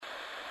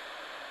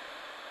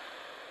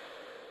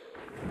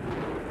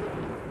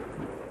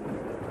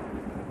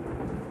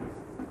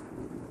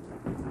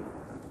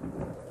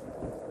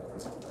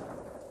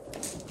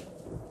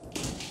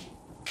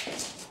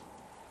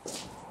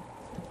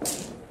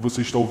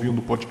Você está ouvindo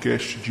o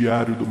podcast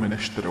Diário do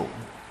Menestrel.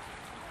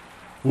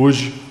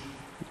 Hoje,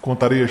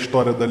 contarei a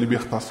história da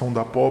libertação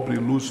da pobre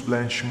Luz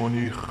Blanche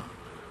Monnier,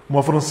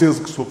 uma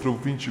francesa que sofreu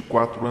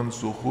 24 anos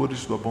de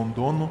horrores do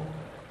abandono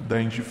e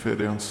da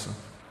indiferença.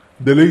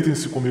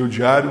 Deleitem-se com meu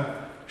diário,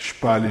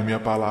 espalhem minha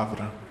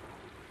palavra.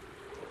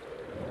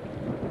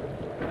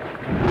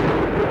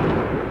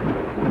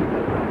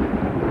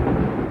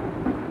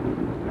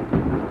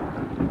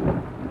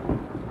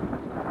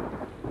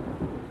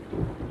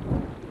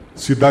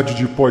 Cidade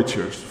de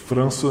Poitiers,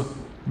 França,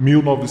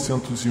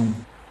 1901.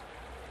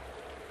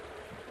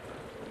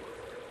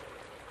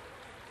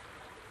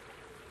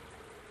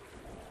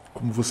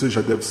 Como você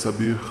já deve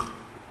saber,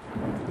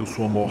 eu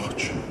sou a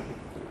morte.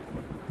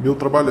 Meu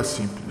trabalho é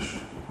simples.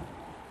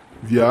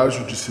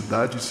 Viajo de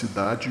cidade em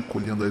cidade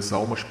colhendo as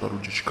almas para o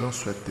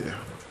descanso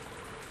eterno.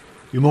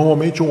 E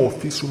normalmente é um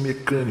ofício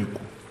mecânico,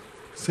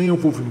 sem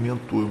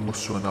envolvimento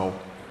emocional.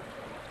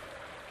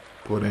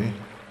 Porém,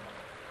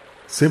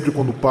 sempre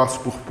quando passo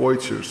por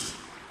Poitiers,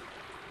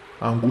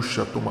 a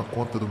angústia toma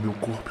conta do meu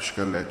corpo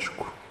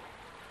esquelético.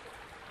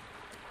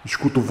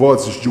 Escuto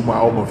vozes de uma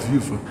alma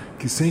viva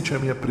que sente a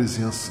minha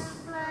presença.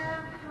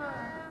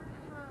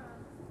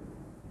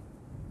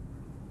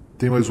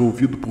 Tenho-as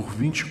ouvido por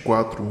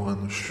 24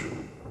 anos.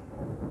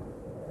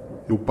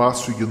 Eu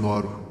passo e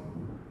ignoro.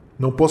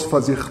 Não posso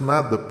fazer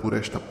nada por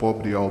esta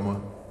pobre alma.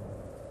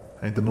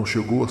 Ainda não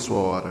chegou a sua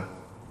hora.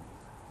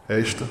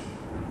 Esta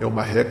é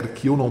uma regra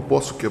que eu não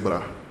posso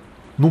quebrar.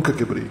 Nunca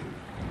quebrei.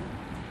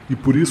 E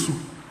por isso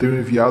tenho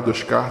enviado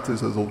as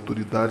cartas às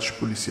autoridades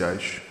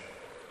policiais.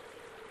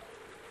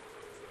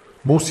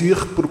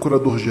 Monsieur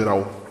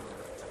Procurador-Geral,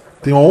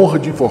 tenho a honra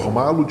de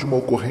informá-lo de uma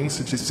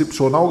ocorrência de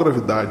excepcional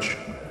gravidade.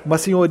 Uma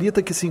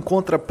senhorita que se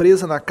encontra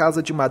presa na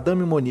casa de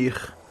Madame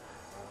Monnier.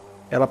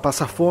 Ela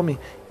passa fome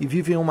e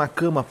vive em uma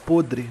cama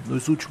podre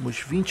nos últimos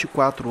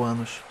 24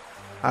 anos.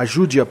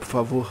 Ajude-a, por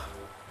favor.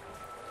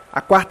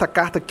 A quarta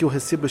carta que eu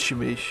recebo este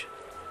mês.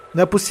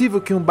 Não é possível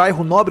que em um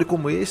bairro nobre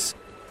como esse,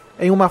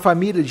 em uma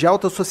família de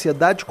alta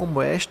sociedade como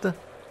esta,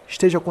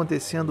 esteja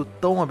acontecendo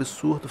tão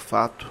absurdo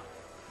fato.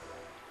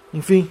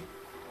 Enfim.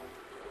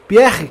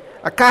 Pierre,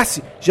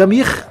 Acasse,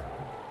 Jamir,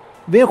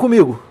 venha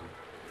comigo.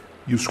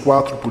 E os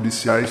 4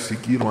 policiais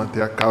seguiram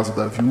até a casa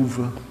da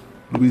viúva,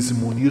 Louise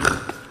Monnier,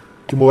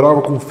 que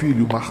morava com o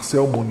filho,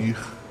 Marcel Monnier.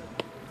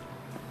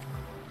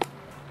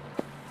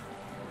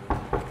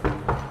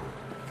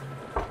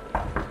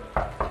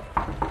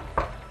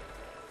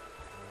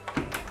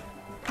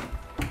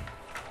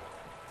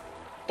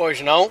 Pois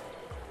não?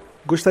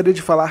 Gostaria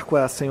de falar com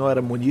a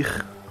senhora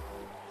Monnier.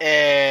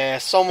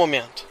 Só um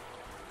momento.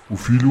 O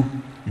filho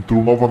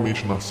entrou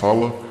novamente na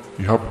sala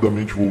e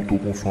rapidamente voltou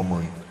com sua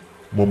mãe,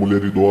 uma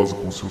mulher idosa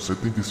com seus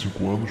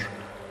 75 anos,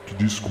 que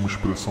disse com uma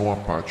expressão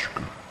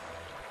apática: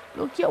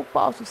 No que eu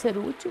posso ser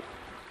útil?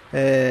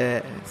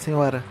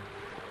 Senhora,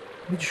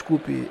 me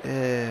desculpe,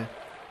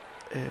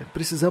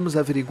 precisamos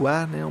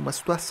averiguar, uma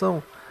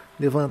situação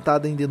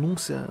levantada em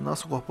denúncia à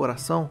nossa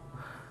corporação,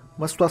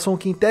 uma situação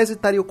que em tese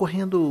estaria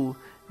ocorrendo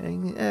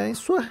em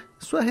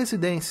sua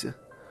residência.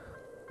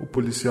 O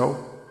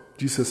policial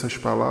disse essas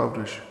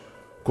palavras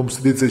como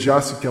se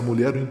desejasse que a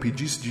mulher o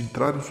impedisse de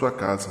entrar em sua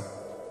casa.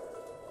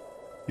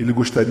 Ele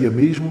gostaria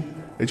mesmo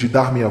de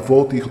dar meia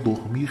volta e ir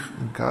dormir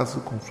em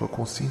casa com sua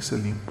consciência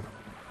limpa.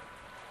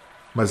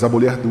 Mas a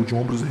mulher deu de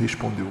ombros e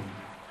respondeu: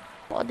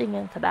 Podem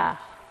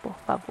entrar, por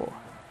favor.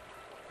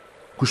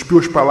 Cuspiu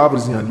as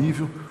palavras em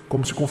alívio,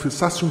 como se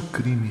confessasse um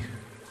crime.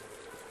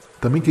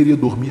 Também queria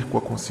dormir com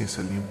a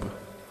consciência limpa,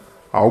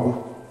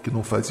 algo que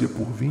não fazia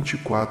por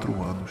 24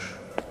 anos.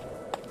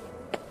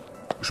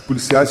 Os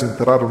policiais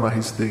entraram na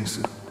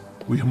residência.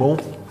 O irmão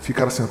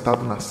ficara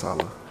sentado na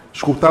sala,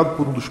 escoltado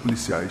por um dos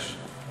policiais.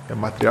 A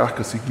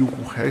matriarca seguiu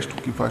com o resto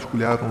que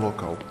vasculharam o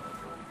local,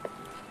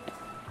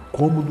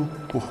 cômodo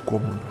por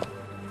cômodo.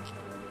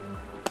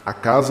 A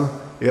casa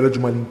era de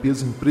uma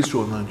limpeza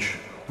impressionante.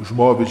 Os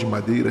móveis de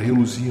madeira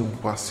reluziam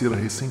com a cera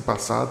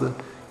recém-passada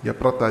e a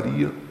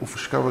prataria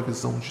ofuscava a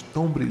visão de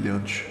tão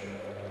brilhante.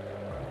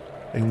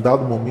 Em um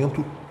dado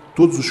momento,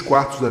 todos os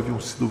quartos haviam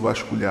sido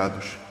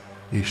vasculhados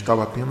e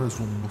restava apenas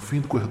um no fim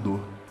do corredor.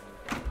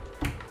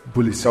 O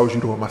policial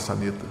girou a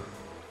maçaneta.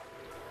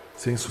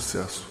 Sem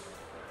sucesso.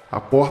 A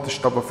porta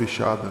estava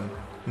fechada,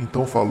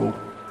 então falou: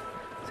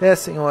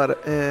 Senhora,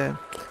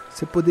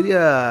 você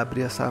poderia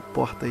abrir essa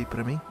porta aí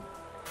para mim?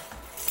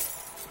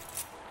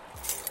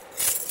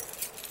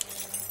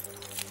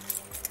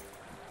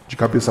 De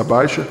cabeça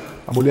baixa,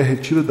 a mulher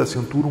retira da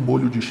cintura um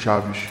molho de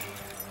chaves.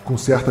 Com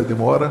certa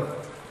demora,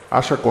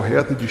 acha a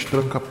correta e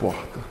destranca a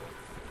porta.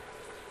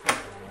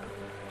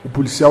 O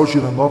policial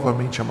gira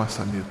novamente a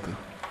maçaneta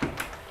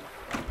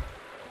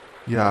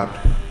e abre.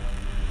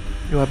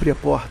 Eu abri a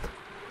porta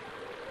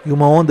e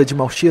uma onda de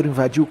mau cheiro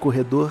invadiu o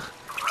corredor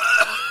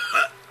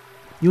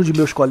e um de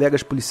meus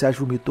colegas policiais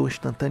vomitou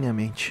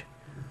instantaneamente.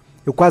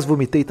 Eu quase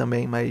vomitei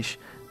também, mas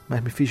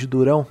me fiz de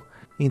durão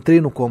e entrei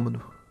no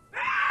cômodo.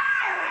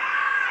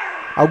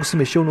 Algo se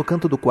mexeu no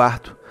canto do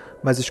quarto,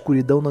 mas a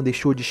escuridão não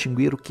deixou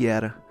distinguir o que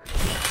era.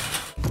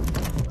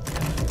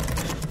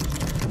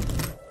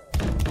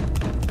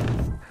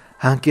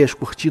 Arranquei as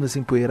cortinas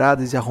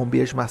empoeiradas e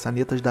arrombei as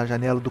maçanetas da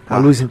janela do quarto.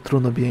 A luz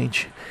entrou no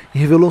ambiente e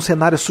revelou um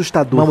cenário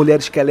assustador. Uma mulher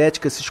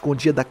esquelética se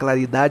escondia da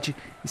claridade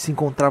e se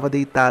encontrava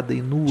deitada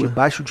e nua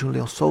debaixo de um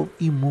lençol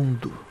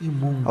imundo.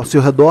 Ao seu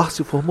redor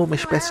se formou uma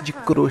espécie de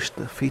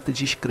crosta feita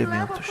de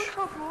excrementos.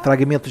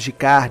 Fragmentos de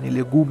carne,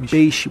 legumes,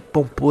 peixe,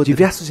 pão podre.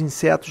 Diversos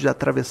insetos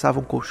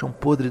atravessavam o colchão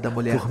podre da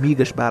mulher.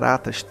 Formigas,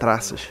 baratas,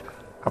 traças.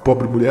 A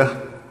pobre mulher,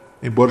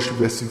 embora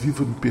estivesse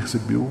viva, me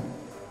percebeu,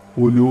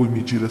 olhou em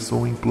minha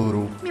direção e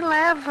implorou. Me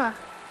leva,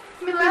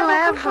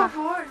 por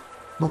favor.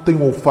 Não tem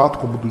um olfato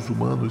como o dos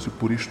humanos e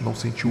por isso não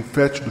sentiu o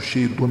fétido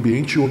cheiro do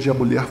ambiente onde a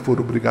mulher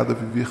fora obrigada a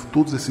viver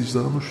todos esses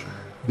anos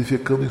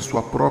defecando em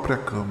sua própria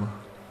cama.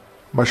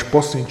 Mas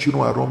posso sentir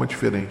um aroma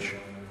diferente,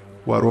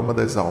 o aroma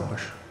das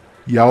almas.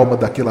 E a alma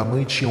daquela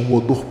mãe tinha um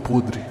odor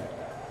podre.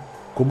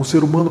 Como o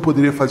ser humano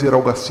poderia fazer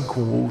algo assim com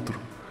o outro?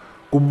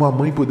 Como uma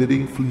mãe poderia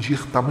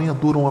infligir tamanha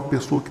dor a uma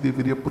pessoa que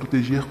deveria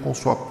proteger com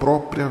sua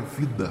própria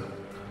vida?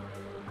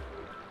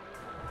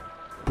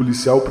 O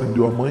policial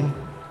prendeu a mãe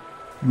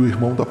e o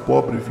irmão da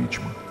pobre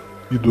vítima.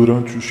 E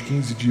durante os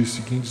 15 dias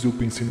seguintes eu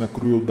pensei na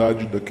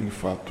crueldade daquele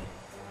fato.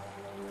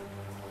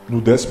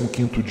 No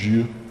 15º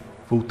dia,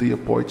 voltei a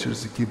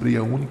Poitiers e quebrei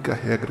a única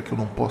regra que eu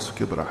não posso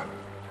quebrar.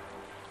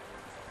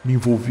 Me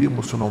envolvi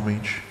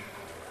emocionalmente.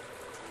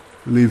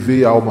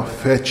 Levei a alma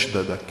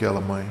fétida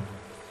daquela mãe.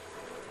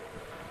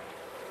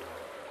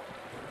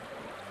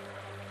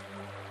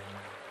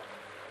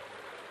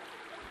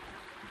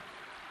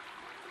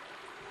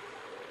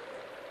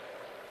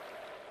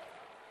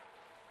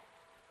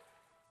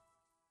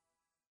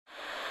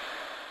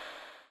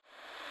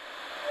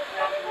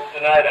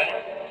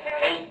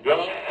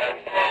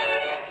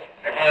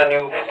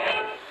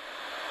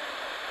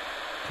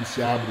 Que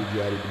se abre o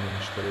Diário do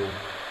Menestrel.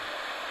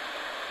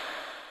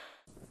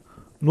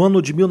 No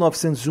ano de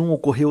 1901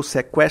 ocorreu o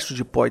sequestro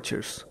de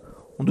Poitiers,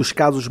 um dos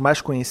casos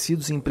mais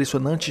conhecidos e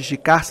impressionantes de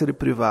cárcere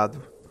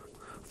privado.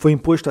 Foi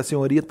imposto à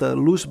senhorita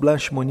Luz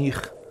Blanche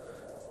Monnier,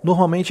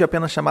 normalmente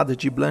apenas chamada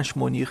de Blanche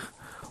Monnier,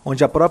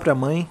 onde a própria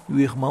mãe e o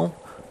irmão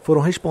foram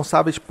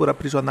responsáveis por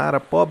aprisionar a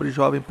pobre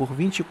jovem por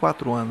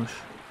 24 anos.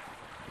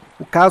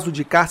 O caso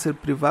de cárcere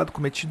privado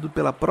cometido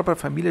pela própria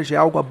família já é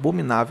algo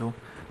abominável,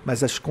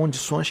 mas as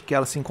condições que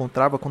ela se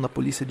encontrava quando a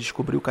polícia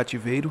descobriu o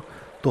cativeiro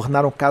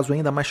tornaram o caso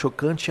ainda mais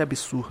chocante e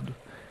absurdo,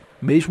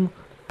 mesmo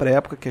para a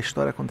época que a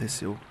história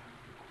aconteceu.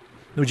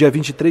 No dia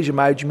 23 de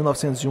maio de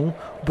 1901,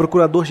 o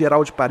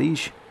Procurador-Geral de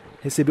Paris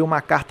recebeu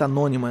uma carta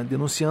anônima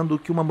denunciando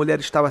que uma mulher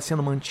estava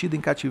sendo mantida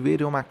em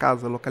cativeiro em uma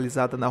casa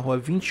localizada na rua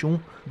 21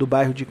 do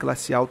bairro de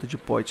classe alta de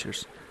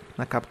Poitiers,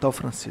 na capital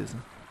francesa.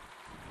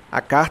 A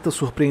carta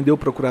surpreendeu o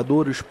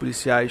procurador e os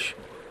policiais,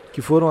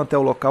 que foram até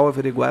o local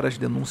averiguar as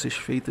denúncias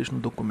feitas no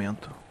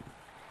documento.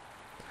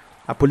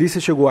 A polícia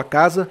chegou à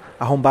casa,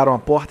 arrombaram a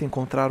porta e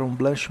encontraram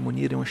Blanche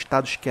Monnier em um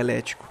estado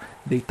esquelético,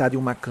 deitada em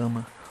uma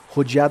cama,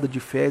 rodeada de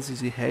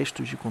fezes e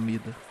restos de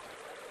comida.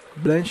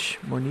 Blanche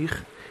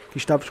Monnier, que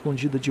estava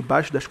escondida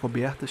debaixo das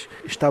cobertas,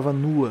 estava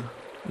nua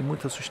e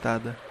muito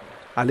assustada,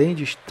 além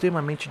de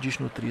extremamente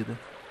desnutrida.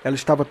 Ela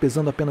estava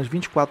pesando apenas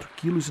 24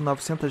 quilos e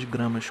 900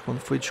 gramas quando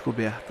foi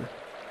descoberta.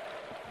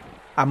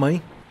 A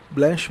mãe,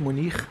 Blanche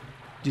Monnier,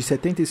 de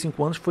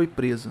 75 anos, foi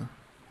presa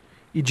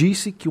e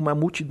disse que uma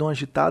multidão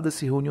agitada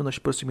se reuniu nas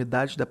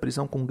proximidades da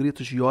prisão com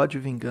gritos de ódio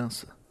e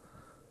vingança.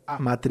 A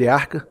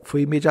matriarca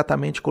foi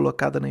imediatamente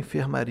colocada na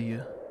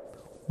enfermaria,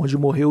 onde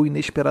morreu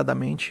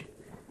inesperadamente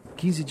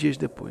 15 dias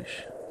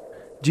depois.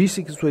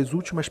 Disse que suas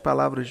últimas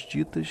palavras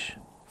ditas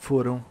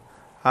foram: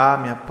 "Ah,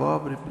 minha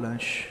pobre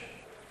Blanche."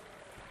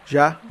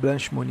 Já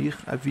Blanche Monnier,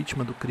 a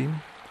vítima do crime,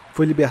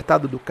 foi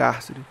libertada do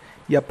cárcere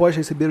e, após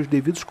receber os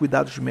devidos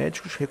cuidados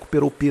médicos,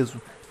 recuperou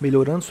peso,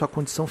 melhorando sua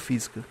condição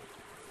física.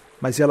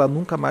 Mas ela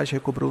nunca mais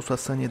recobrou sua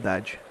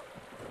sanidade.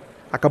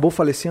 Acabou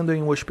falecendo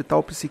em um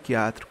hospital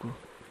psiquiátrico,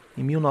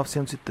 em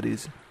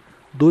 1913,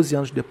 12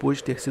 anos depois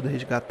de ter sido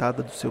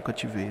resgatada do seu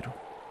cativeiro.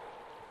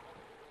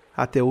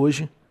 Até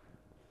hoje,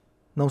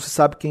 não se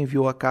sabe quem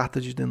enviou a carta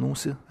de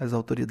denúncia às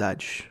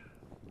autoridades.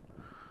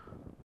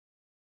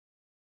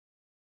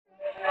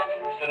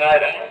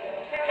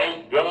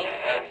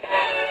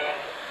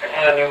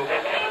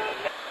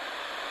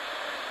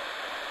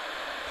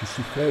 Que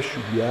se feche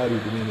o Diário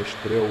do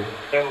Menestrel.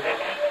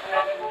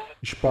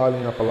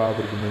 Espalhem a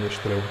palavra do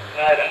Menestrel.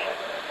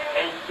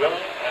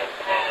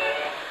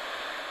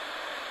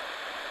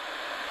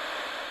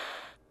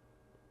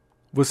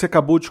 Você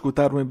acabou de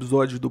escutar um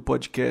episódio do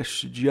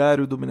podcast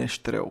Diário do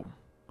Menestrel.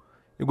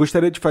 Eu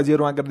gostaria de fazer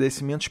um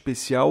agradecimento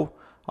especial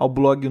ao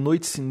blog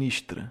Noite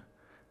Sinistra,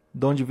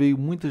 de onde veio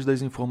muitas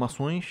das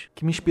informações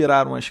que me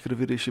inspiraram a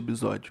escrever este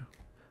episódio.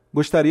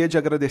 Gostaria de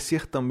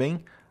agradecer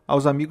também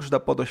aos amigos da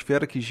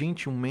podosfera que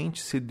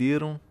gentilmente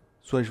cederam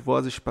suas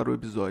vozes para o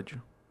episódio.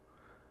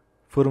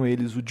 Foram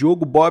eles o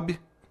Diogo Bob,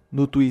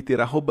 no Twitter,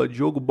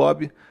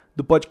 @DiogoBob,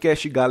 do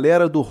podcast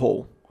Galera do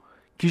Hall,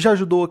 que já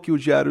ajudou aqui o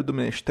Diário do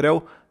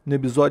Menestrel no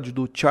episódio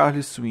do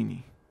Charles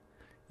Sweeney,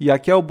 e a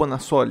Kel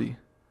Bonassoli,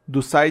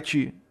 do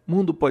site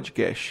Mundo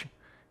Podcast,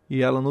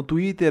 e ela no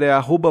Twitter é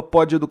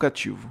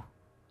 @podeducativo.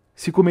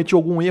 Se cometi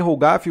algum erro ou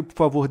gafe, por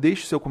favor,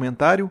 deixe seu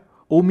comentário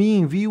ou me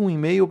envie um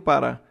e-mail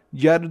para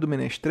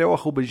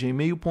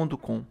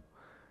diariodomenestrel@gmail.com.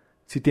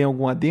 Se tem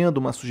algum adendo,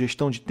 uma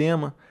sugestão de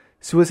tema,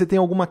 se você tem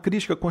alguma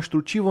crítica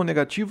construtiva ou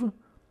negativa,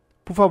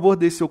 por favor,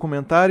 deixe seu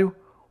comentário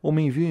ou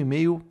me envie um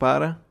e-mail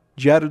para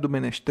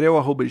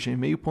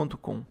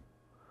diariodomenestrel@gmail.com.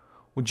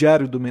 O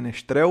Diário do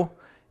Menestrel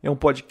é um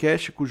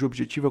podcast cujo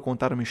objetivo é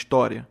contar uma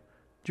história,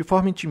 de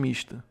forma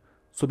intimista,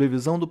 sob a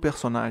visão do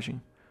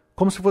personagem,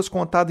 como se fosse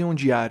contado em um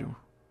diário.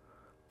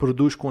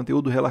 Produz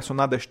conteúdo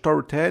relacionado a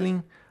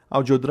storytelling,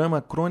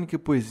 audiodrama, crônica e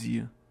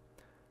poesia.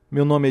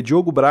 Meu nome é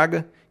Diogo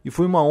Braga e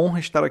foi uma honra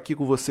estar aqui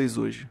com vocês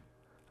hoje.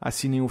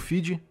 Assinem o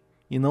feed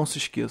e não se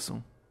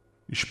esqueçam.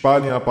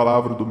 Espalhem a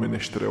palavra do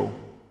Menestrel.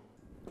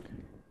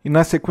 E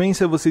na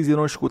sequência vocês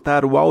irão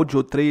escutar o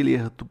áudio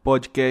trailer do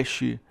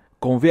podcast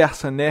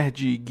Conversa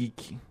Nerd e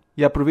Geek.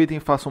 E aproveitem e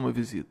façam uma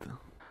visita.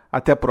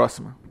 Até a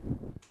próxima.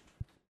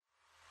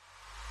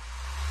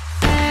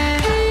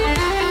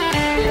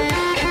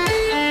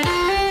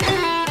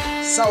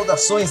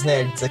 Saudações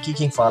nerds, aqui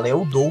quem fala é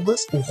o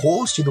Douglas, o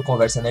host do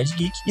Conversa Nerd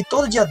Geek, e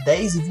todo dia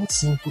 10 e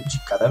 25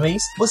 de cada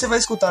mês você vai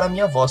escutar a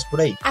minha voz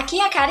por aí.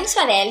 Aqui é a Karen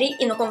Soarelli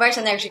e no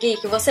Conversa Nerd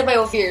Geek você vai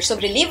ouvir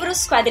sobre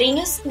livros,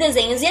 quadrinhos,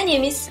 desenhos e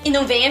animes. E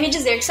não venha me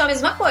dizer que são a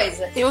mesma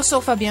coisa. Eu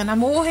sou Fabiana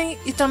Murren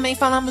e também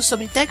falamos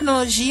sobre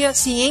tecnologia,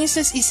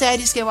 ciências e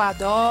séries que eu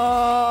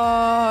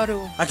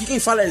adoro. Aqui quem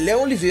fala é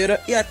Léo Oliveira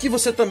e aqui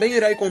você também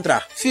irá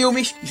encontrar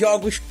filmes,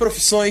 jogos,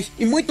 profissões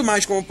e muito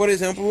mais, como por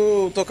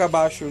exemplo tocar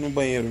baixo no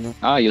banheiro, né?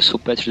 Eu sou o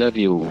Petro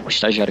Davi, o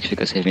estagiário que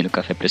fica servindo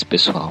café para esse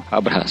pessoal.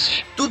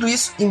 Abraços. Tudo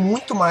isso e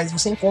muito mais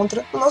você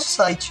encontra no nosso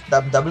site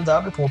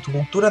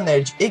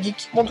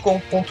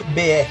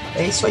www.culturanerdegeek.com.br.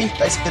 É isso aí,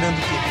 tá esperando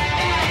o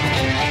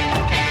quê?